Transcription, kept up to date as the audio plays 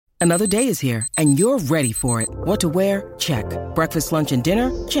Another day is here, and you're ready for it. What to wear? Check. Breakfast, lunch, and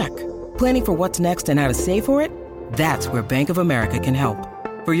dinner? Check. Planning for what's next and how to save for it? That's where Bank of America can help.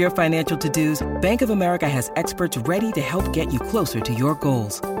 For your financial to-dos, Bank of America has experts ready to help get you closer to your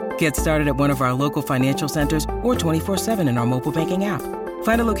goals. Get started at one of our local financial centers or 24/7 in our mobile banking app.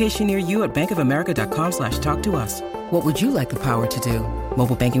 Find a location near you at bankofamerica.com/talktous. What would you like the power to do?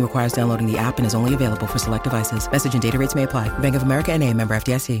 Mobile banking requires downloading the app and is only available for select devices. Message and data rates may apply. Bank of America N.A., member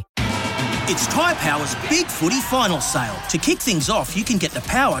FDIC. It's Tyre Power's Big Footy Final Sale. To kick things off, you can get the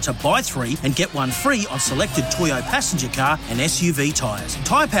power to buy 3 and get 1 free on selected Toyo passenger car and SUV tyres.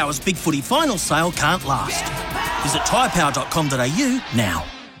 Tyre Power's Big Footy Final Sale can't last. Visit tyrepower.com.au now.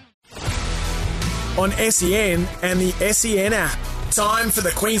 On SEN and the SEN app. Time for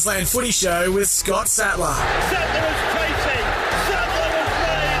the Queensland Footy Show with Scott Sattler. Sattler is chasing. Sattler is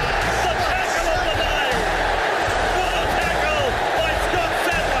made. The tackle of the day. What a tackle by Scott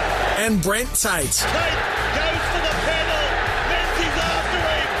Sattler. And Brent Tate. Tate goes for the pedal. Menzies after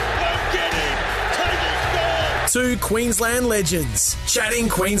him. Won't get him. Tate will score. 2 Queensland legends chatting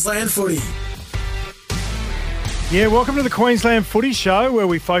Queensland footy. Yeah, welcome to the Queensland Footy Show, where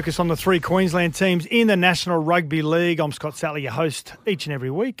we focus on the 3 Queensland teams in the National Rugby League. I'm Scott Sattler, your host each and every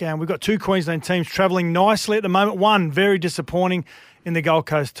week, and we've got 2 Queensland teams travelling nicely at the moment. One very disappointing in the Gold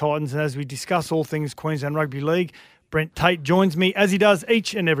Coast Titans, and as we discuss all things Queensland Rugby League, Brent Tate joins me as he does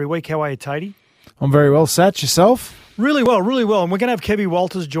each and every week. How are you, Tatey? I'm very well, Sat. Yourself? Really well, really well. And we're going to have Kevy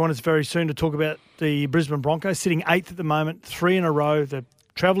Walters join us very soon to talk about the Brisbane Broncos, sitting 8th at the moment, 3 in a row. They're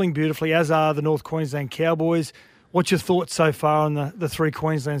travelling beautifully, as are the North Queensland Cowboys. What's your thoughts so far on the 3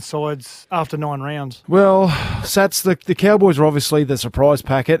 Queensland sides after 9 rounds? Well, Sats, the Cowboys are obviously the surprise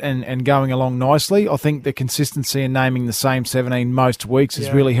packet and going along nicely. I think the consistency in naming the same 17 most weeks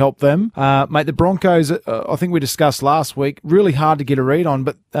has really helped them. Mate, the Broncos, I think we discussed last week, really hard to get a read on,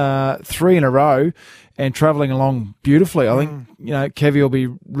 but 3 in a row and travelling along beautifully. I think, Kevy will be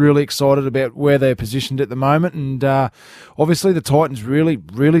really excited about where they're positioned at the moment. And obviously the Titans really,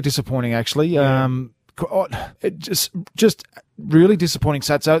 really disappointing, actually. Yeah. It just really disappointing,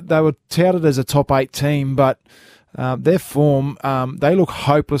 Sats. They were touted as a top 8 team, but their form, they look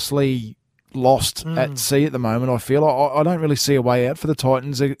hopelessly lost at sea at the moment, I feel. I don't really see a way out for the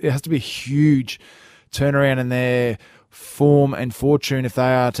Titans. It has to be a huge turnaround in their form and fortune if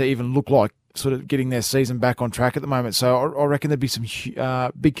they are to even look like sort of getting their season back on track at the moment. So I reckon there'd be some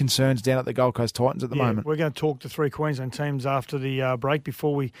big concerns down at the Gold Coast Titans at the moment. We're going to talk to 3 Queensland teams after the break.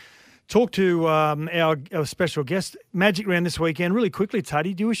 Before we talk to our special guest, Magic Round this weekend. Really quickly,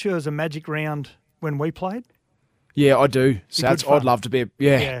 Tuddy, do you wish there was a Magic Round when we played? Yeah, I do. Sats, I'd love to be.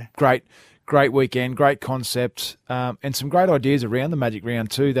 Great weekend, great concept, and some great ideas around the Magic Round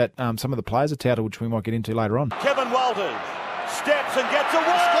too that some of the players are touted, which we might get into later on. Kevin Walters steps and gets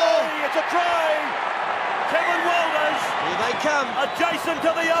away. It's a try. Kevin Walters. Here they come. Adjacent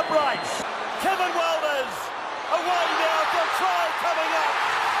to the uprights. Kevin Walters. Away now for a try coming up.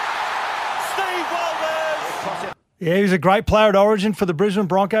 Steve Walters. Yeah, he was a great player at Origin for the Brisbane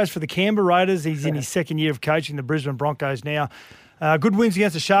Broncos, for the Canberra Raiders. He's in his 2nd year of coaching the Brisbane Broncos now. Good wins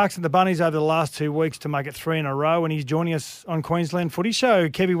against the Sharks and the Bunnies over the last 2 weeks to make it 3 in a row, and he's joining us on Queensland Footy Show.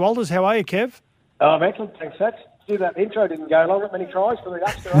 Kevy Walters, how are you, Kev? I'm excellent, thanks, Sats. Do that intro didn't go along with many tries for the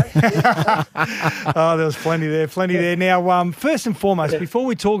youngster, eh? Oh, there was plenty there. Now, first and foremost, before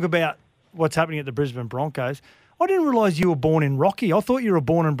we talk about what's happening at the Brisbane Broncos, I didn't realise you were born in Rocky. I thought you were a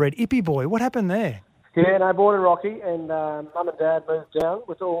born and bred Ippy boy. What happened there? Yeah, no, born in Rocky, and Mum and Dad moved down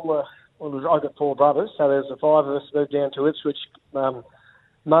with I've got 4 brothers, so there's the 5 of us moved down to Ipswich.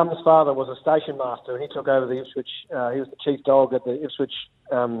 Mum's father was a station master, and he took over the Ipswich. He was the chief dog at the Ipswich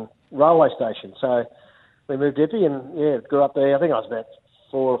railway station. So we moved to Ippy and, grew up there. I think I was about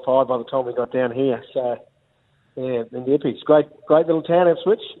 4 or 5 by the time we got down here. So, yeah, in the Ippy. It's great little town,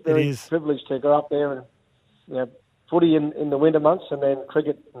 Ipswich. Very privileged to grow up there and, footy in the winter months and then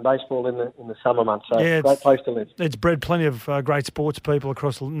cricket and baseball in the summer months. So it's a great place to live. It's bred plenty of great sports people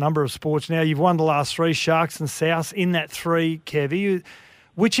across a number of sports. Now, you've won the last 3, Sharks and Souths. In that 3, Kev,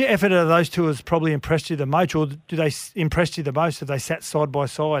 which effort of those 2 has probably impressed you the most, or do they impress you the most? Have they sat side by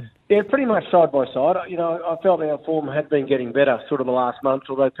side? Yeah, pretty much side by side. I felt our form had been getting better sort of the last month,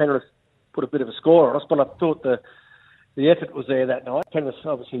 although Penrith put a bit of a score on us, but I thought the effort was there that night. Penrith's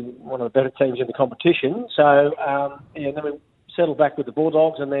obviously one of the better teams in the competition. So, then we settled back with the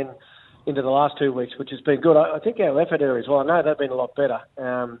Bulldogs and then into the last 2 weeks, which has been good. I think our effort areas, I know they've been a lot better.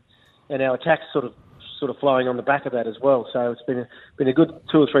 And our attack's sort of flowing on the back of that as well. So it's been a good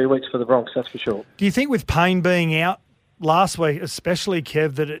 2 or 3 weeks for the Bronx, that's for sure. Do you think with Payne being out last week, especially,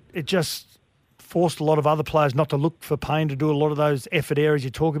 Kev, that it just forced a lot of other players not to look for Payne to do a lot of those effort areas you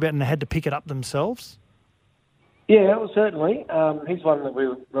talk about, and they had to pick it up themselves? Yeah, well, certainly. He's one that we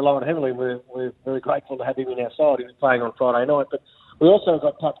rely on heavily. We're very grateful to have him in our side. He was playing on Friday night. But we also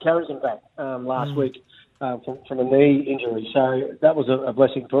got Pat Carrington back last week from a knee injury. So that was a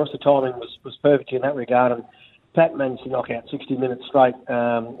blessing for us. The timing was perfect in that regard. And Pat managed to knock out 60 minutes straight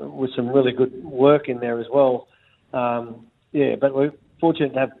with some really good work in there as well. But we're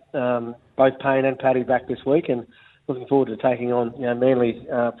fortunate to have both Payne and Paddy back this week, and looking forward to taking on Manly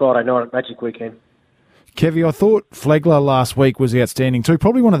Friday night at Magic Weekend. Kevy, I thought Flegler last week was outstanding too.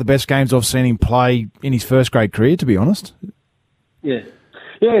 Probably one of the best games I've seen him play in his first grade career, to be honest. Yeah,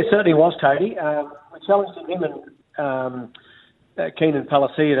 it certainly was, Cody. We challenged him and Keenan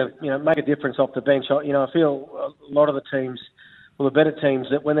Palacia to make a difference off the bench. I feel a lot of the teams, the better teams,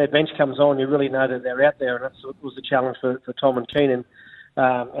 that when their bench comes on, you really know that they're out there, and that was the challenge for Tom and Keenan.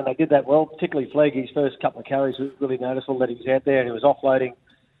 And they did that well, particularly Flegg. His first couple of carries was really noticeable that he was out there and he was offloading.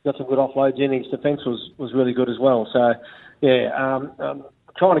 Got some good offloads in. His defence was really good as well. So,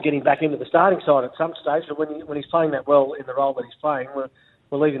 trying to get him back into the starting side at some stage. But when he's playing that well in the role that he's playing, we'll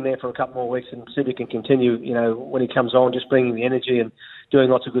leave him there for a couple more weeks and see if he can continue, when he comes on, just bringing the energy and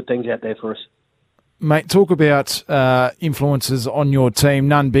doing lots of good things out there for us. Mate, talk about influences on your team,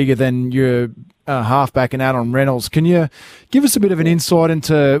 none bigger than your halfback and Adam Reynolds. Can you give us a bit of an insight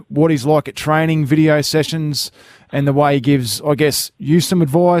into what he's like at training, video sessions, and the way he gives, I guess, you some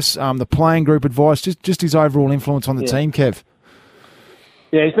advice, the playing group advice, just his overall influence on the team, Kev?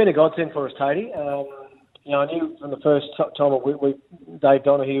 Yeah, he's been a godsend for us, Tony. I knew from the first time Dave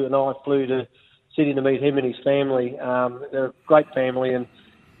Donahue and I flew to Sydney to meet him and his family. They're a great family, and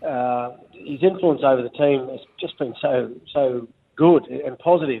his influence over the team has just been so good and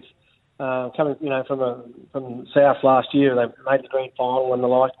positive. Coming, from South last year, they made the grand final and the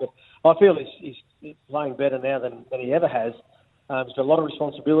like. But I feel he's playing better now than he ever has. He's got a lot of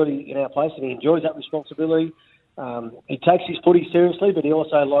responsibility in our place, and he enjoys that responsibility. He takes his footy seriously, but he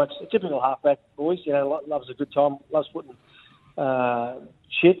also likes a typical halfback boys. Loves a good time, loves putting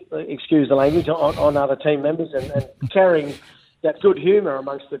shit, excuse the language, on other team members, and carrying that good humour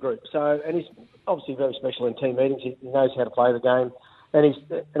amongst the group. So, and he's obviously very special in team meetings. He knows how to play the game, and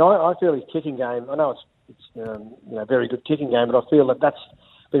I feel his kicking game. I know it's a very good kicking game, but I feel that's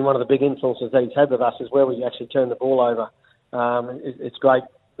been one of the big influences that he's had with us, is where we actually turn the ball over. It's great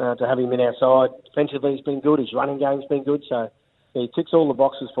to have him in our side. Defensively, he's been good. His running game's been good. So he ticks all the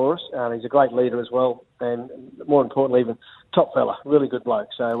boxes for us. He's a great leader as well, and more importantly, even top fella, really good bloke.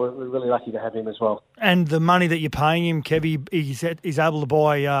 So we're really lucky to have him as well. And the money that you're paying him, Kevy, he's able to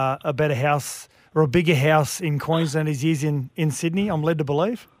buy a better house or a bigger house in Queensland as he is in Sydney, I'm led to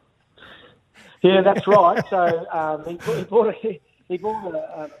believe. Yeah, that's right. So he bought his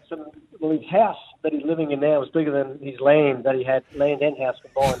house that he's living in now was bigger than his land that he had, land and house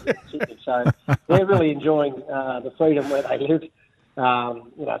combined in Sydney. So they're really enjoying the freedom where they live. It's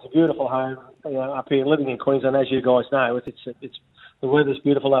a beautiful home, up here, living in Queensland, as you guys know. It's the weather's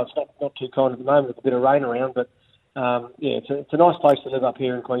beautiful. It's not too kind at the moment with a bit of rain around, but it's a nice place to live up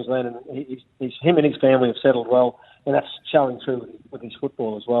here in Queensland, and him and his family have settled well, and that's showing through with his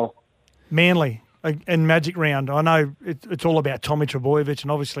football as well. Manly and Magic Round. I know it's all about Tommy Trbojevic,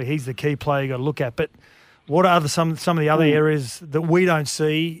 and obviously he's the key player you got to look at. But what are some of the other areas that we don't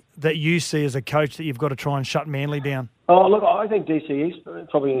see that you see as a coach that you've got to try and shut Manly down? Oh, look, I think DCE's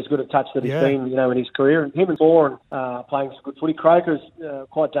probably as good a touch that he's been, in his career. And him and Bourne playing some good footy. Croker's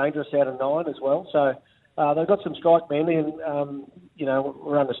quite dangerous out of 9 as well. So they've got some strike, Manly, and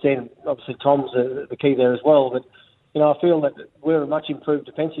we're understanding obviously Tom's the key there as well. But I feel that we're a much improved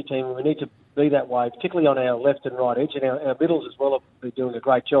defensive team, and we need to be that way, particularly on our left and right edge, and our middles as well have been doing a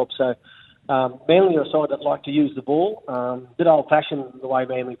great job. So Manly are a side that like to use the ball, a bit old-fashioned the way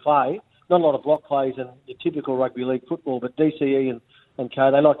Manly play. Not a lot of block plays and your typical rugby league football, but DCE and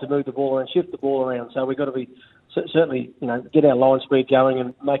Co, they like to move the ball around, shift the ball around. So we've got to be certainly, get our line speed going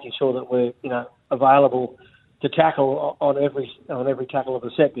and making sure that we're, available to tackle on every tackle of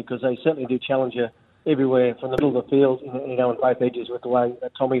the set, because they certainly do challenge you everywhere from the middle of the field, on both edges with the way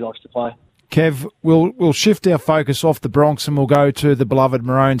that Tommy likes to play. Kev, we'll shift our focus off the Bronx and we'll go to the beloved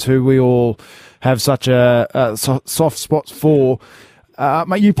Maroons, who we all have such a soft spot for.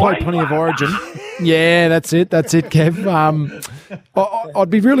 Mate, you played plenty of Origin. Yeah, that's it, Kev. I'd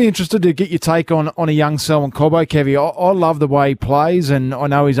be really interested to get your take on a young Selwyn Cobbo, Kevy. I love the way he plays, and I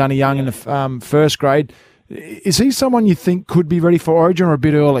know he's only young in the first grade. Is he someone you think could be ready for Origin, or a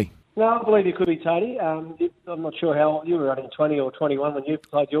bit early? No, I believe he could be, Tony. I'm not sure how old you were, running 20 or 21 when you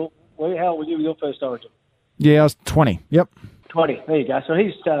played how old were you your first Origin? Yeah, I was 20, yep. 20. There you go. So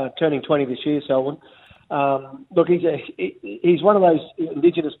he's turning 20 this year, Selwyn. Look, he's one of those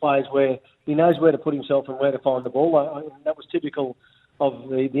Indigenous players where he knows where to put himself and where to find the ball. That was typical of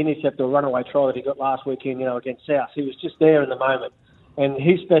the intercept or runaway try that he got last weekend, against South. He was just there in the moment. And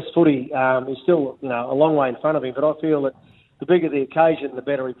his best footy is still, a long way in front of him. But I feel that the bigger the occasion, the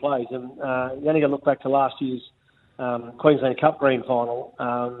better he plays. And you only got to look back to last year's Queensland Cup Green Final,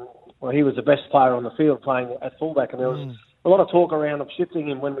 where he was the best player on the field playing at fullback. And there was a lot of talk around of shifting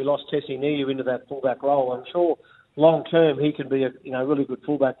him when we lost Tessie Niu into that fullback role. I'm sure long term he can be a really good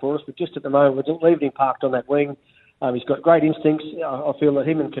fullback for us. But just at the moment, we're leaving him parked on that wing. He's got great instincts. I feel that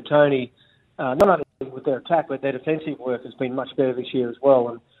him and Katoni, not only with their attack, but their defensive work has been much better this year as well.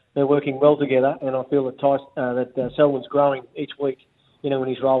 And they're working well together. And I feel that Selwyn's growing each week, in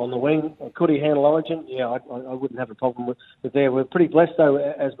his role on the wing. Could he handle Origin? Yeah, I wouldn't have a problem with there. We're pretty blessed, though,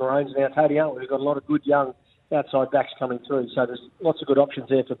 as Maroons now, Tony, aren't we? We've got a lot of good young outside backs coming through. So there's lots of good options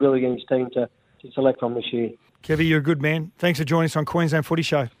there for Billy and his team to select from this year. Kevy, you're a good man. Thanks for joining us on Queensland Footy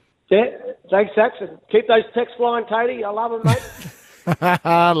Show. Yeah, thanks, Saxon. Keep those texts flying, Katie. I love them, mate.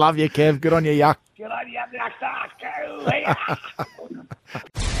 I love you, Kev. Good on you, yuck. Good on you, yuck.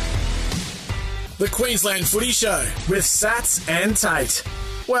 The Queensland Footy Show with Sats and Tate.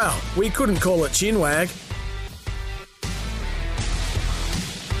 Well, we couldn't call it chinwag.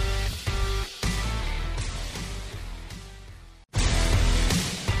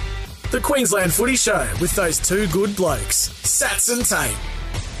 The Queensland Footy Show with those two good blokes, Sats and Tate.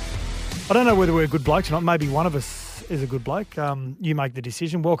 I don't know whether we're good blokes or not. Maybe one of us is a good bloke. You make the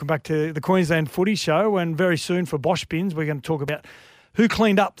decision. Welcome back to the Queensland Footy Show. And very soon for Bosch Bins, we're going to talk about who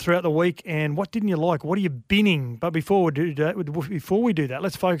cleaned up throughout the week and what didn't you like? What are you binning? But before we do that,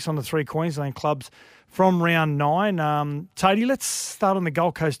 let's focus on the three Queensland clubs from round 9. Tatey, let's start on the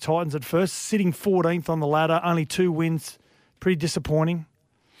Gold Coast Titans at first, sitting 14th on the ladder, only 2 wins. Pretty disappointing.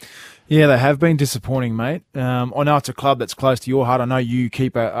 Yeah, they have been disappointing, mate. I know it's a club that's close to your heart. I know you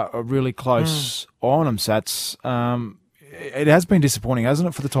keep a really close eye on them, Sats. It has been disappointing, hasn't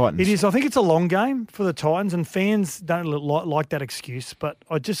it, for the Titans? It is. I think it's a long game for the Titans, and fans don't like that excuse. But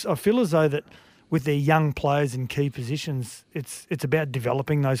I feel as though that with their young players in key positions, it's about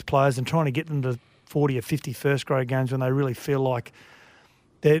developing those players and trying to get them to 40 or 50 first-grade games when they really feel like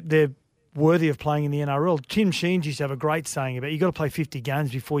they're worthy of playing in the NRL. Tim Sheens used to have a great saying about you've got to play 50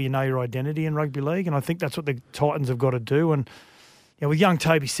 games before you know your identity in rugby league, and I think that's what the Titans have got to do. And with young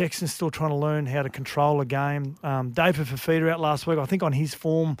Toby Sexton still trying to learn how to control a game. David Fifita out last week. I think on his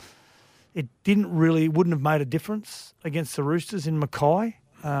form, it wouldn't have made a difference against the Roosters in Mackay.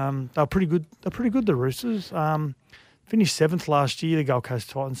 They're pretty good. They're pretty good, the Roosters. Finished 7th last year, the Gold Coast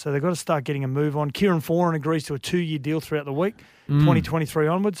Titans, so they've got to start getting a move on. Kieran Foran agrees to a 2-year deal throughout the week, 2023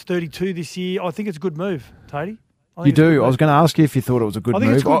 onwards, 32 this year. I think it's a good move, Tatey. You do? I was going to ask you if you thought it was a good move. I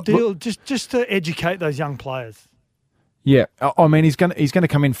think it's a good deal, just to educate those young players. Yeah, I mean, he's going to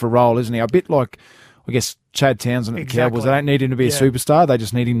come in for a role, isn't he? A bit like, I guess, Chad Townsend at the Cowboys. They don't need him to be a superstar. They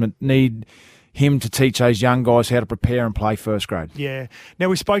just need him to teach those young guys how to prepare and play first grade. Yeah. Now,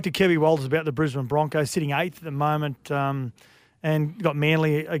 we spoke to Kevy Walters about the Brisbane Broncos, sitting 8th at the moment, and got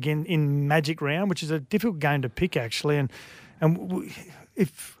Manly again in Magic Round, which is a difficult game to pick, actually. And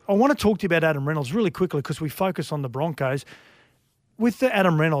if I want to talk to you about Adam Reynolds really quickly, because we focus on the Broncos. With the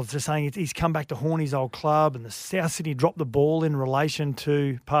Adam Reynolds, they're saying he's come back to haunt his old club, and the South Sydney dropped the ball in relation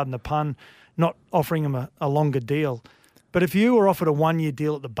to, pardon the pun, not offering him a longer deal. But if you were offered a 1-year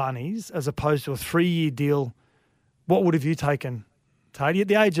deal at the Bunnies as opposed to a 3-year deal, what would have you taken, Tatey, at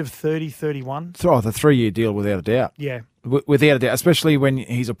the age of 30, 31? The 3-year deal, without a doubt. Yeah. Without a doubt, especially when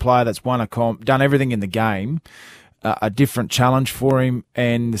he's a player that's won a comp, done everything in the game, a different challenge for him,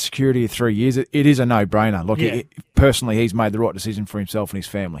 and the security of 3 years, it is a no-brainer. Look, personally, he's made the right decision for himself and his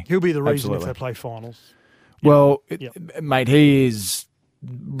family. He'll be the reason if they play finals. Well, mate, he is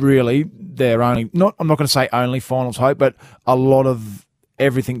really their only, I'm not going to say only finals hope, but a lot of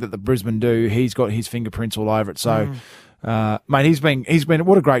everything that the Brisbane do, he's got his fingerprints all over it. So, mate, he's been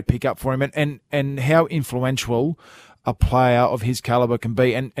what a great pickup for him, and how influential a player of his calibre can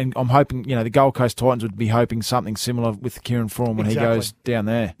be. And I'm hoping, the Gold Coast Titans would be hoping something similar with Kieran Foran when he goes down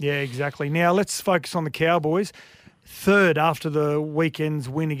there. Yeah, exactly. Now let's focus on the Cowboys. 3rd after the weekend's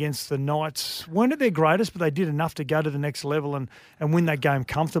win against the Knights. Weren't at their greatest, but they did enough to go to the next level and win that game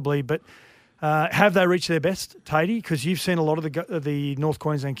comfortably. But have they reached their best, Tatey? Because you've seen a lot of the North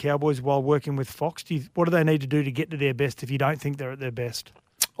Queensland Cowboys while working with Fox. What do they need to do to get to their best if you don't think they're at their best?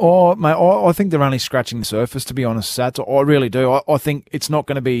 Oh, mate, I think they're only scratching the surface, to be honest, Sats. I really do. I think it's not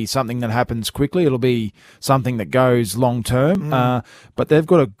going to be something that happens quickly. It'll be something that goes long term. But they've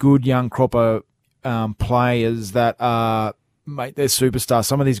got a good young crop of players that are mate, they're superstars.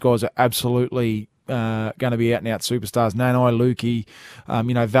 Some of these guys are absolutely going to be out-and-out superstars. Nanai, Lukey,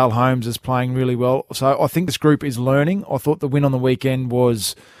 Val Holmes is playing really well. So I think this group is learning. I thought the win on the weekend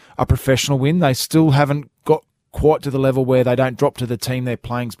was a professional win. They still haven't got quite to the level where they don't drop to the team they're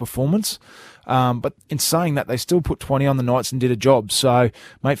playing's performance. But in saying that, they still put 20 on the Knights and did a job. So,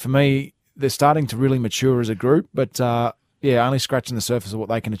 mate, for me, they're starting to really mature as a group. But, only scratching the surface of what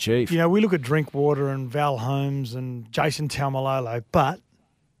they can achieve. We look at Drinkwater and Val Holmes and Jason Taumalolo, but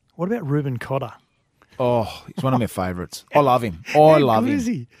what about Ruben Cotter? Oh, he's one of my favourites. I love him. I love him. Is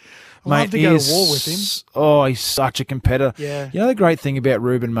he? I'd Mate, love to go to war with him. Oh, he's such a competitor. Yeah. The great thing about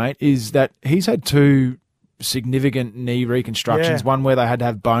Ruben, mate, is that he's had 2 significant knee reconstructions, one where they had to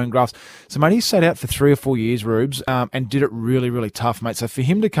have bone grafts. So, mate, he sat out for 3 or 4 years, Rubes, and did it really, really tough, mate. So for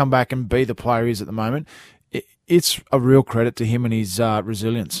him to come back and be the player he is at the moment, it's a real credit to him and his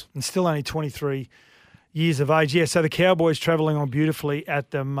resilience. And still only 23 years of age. Yeah, so the Cowboys travelling on beautifully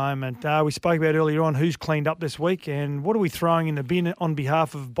at the moment. We spoke about earlier on who's cleaned up this week and what are we throwing in the bin on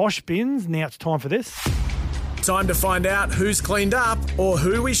behalf of Bosch Bins. Now it's time for this. Time to find out who's cleaned up or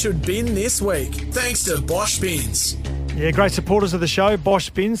who we should bin this week. Thanks to Bosch Bins. Yeah, great supporters of the show, Bosch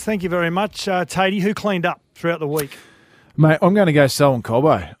Bins. Thank you very much. Tatey, who cleaned up throughout the week? Mate, I'm going to go Selwyn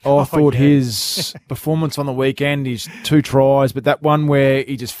Cobbo. I thought his performance on the weekend, his 2 tries, but that one where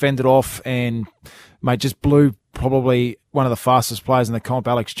he just fended off and, mate, just blew probably one of the fastest players in the comp,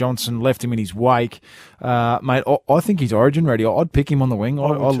 Alex Johnson, left him in his wake. Mate, I think he's origin ready. I'd pick him on the wing. I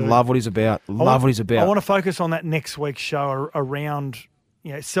love what he's about. I want to focus on that next week's show around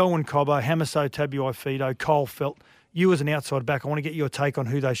Selwyn Cobbo, Hamiso Tabuai-Fidow, Cole Felt. You as an outside back, I want to get your take on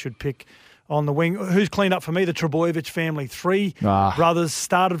who they should pick on the wing. Who's cleaned up for me? The Trebojevic family. 3 brothers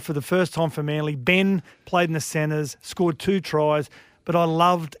started for the first time for Manly. Ben played in the centres, scored 2 tries, but I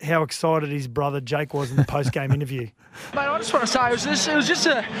loved how excited his brother Jake was in the post-game interview. Mate, I just want to say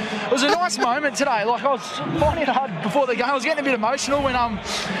it was a nice moment today. Like, I was finding it hard before the game. I was getting a bit emotional when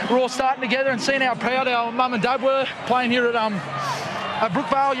we're all starting together and seeing how proud our mum and dad were playing here at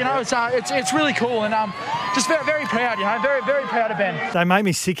Brookvale. It's really cool and just very, very proud. Very, very proud of Ben. They make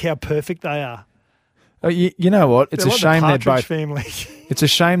me sick how perfect they are. You know what? It's they're a shame they're both. Family. It's a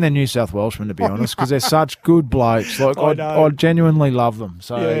shame they're New South Welshmen, to be honest, because they're such good blokes. Like I genuinely love them.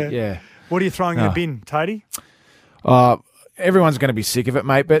 So yeah. What are you throwing in the bin, Tatey? Everyone's going to be sick of it,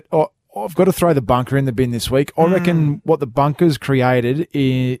 mate. But I've got to throw the bunker in the bin this week. I reckon what the bunker's created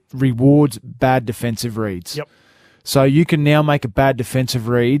rewards bad defensive reads. Yep. So you can now make a bad defensive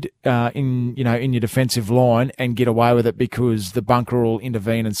read in your defensive line and get away with it because the bunker will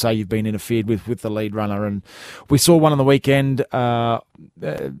intervene and say you've been interfered with the lead runner. And we saw one on the weekend.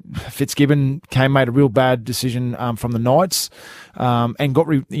 Fitzgibbon made a real bad decision from the Knights and got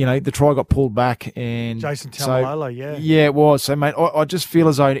the try got pulled back. And Jason Taumalolo, yeah, it was. So mate, I just feel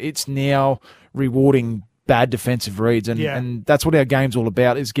as though it's now rewarding bad defensive reads, and that's what our game's all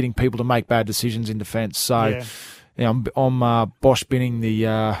about, is getting people to make bad decisions in defence. So. Yeah, I'm Bosch binning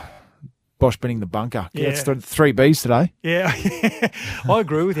the bunker. Yeah, it's 3 Bs today. Yeah, I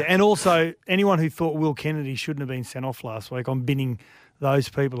agree with you. And also, anyone who thought Will Kennedy shouldn't have been sent off last week, I'm binning those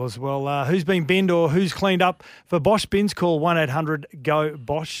people as well. Who's been binned or who's cleaned up for Bosch Bins? Call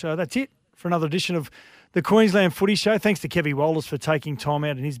 1-800-GO-BOSH. That's it for another edition of the Queensland Footy Show. Thanks to Kevy Walters for taking time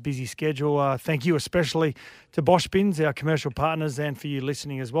out in his busy schedule. Thank you especially to Bosch Bins, our commercial partners, and for you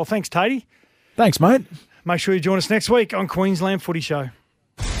listening as well. Thanks, Tatey. Thanks, mate. Make sure you join us next week on Queensland Footy Show.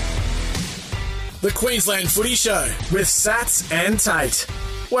 The Queensland Footy Show with Sats and Tate.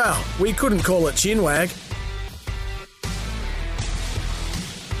 Well, we couldn't call it chinwag.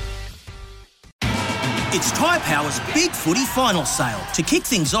 It's Tyre Power's Big Footy Final Sale. To kick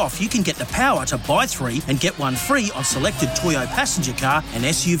things off, you can get the power to buy 3 and get 1 free on selected Toyo passenger car and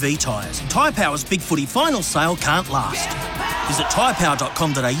SUV tyres. Tyre Power's Big Footy Final Sale can't last. Visit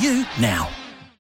tyrepower.com.au now.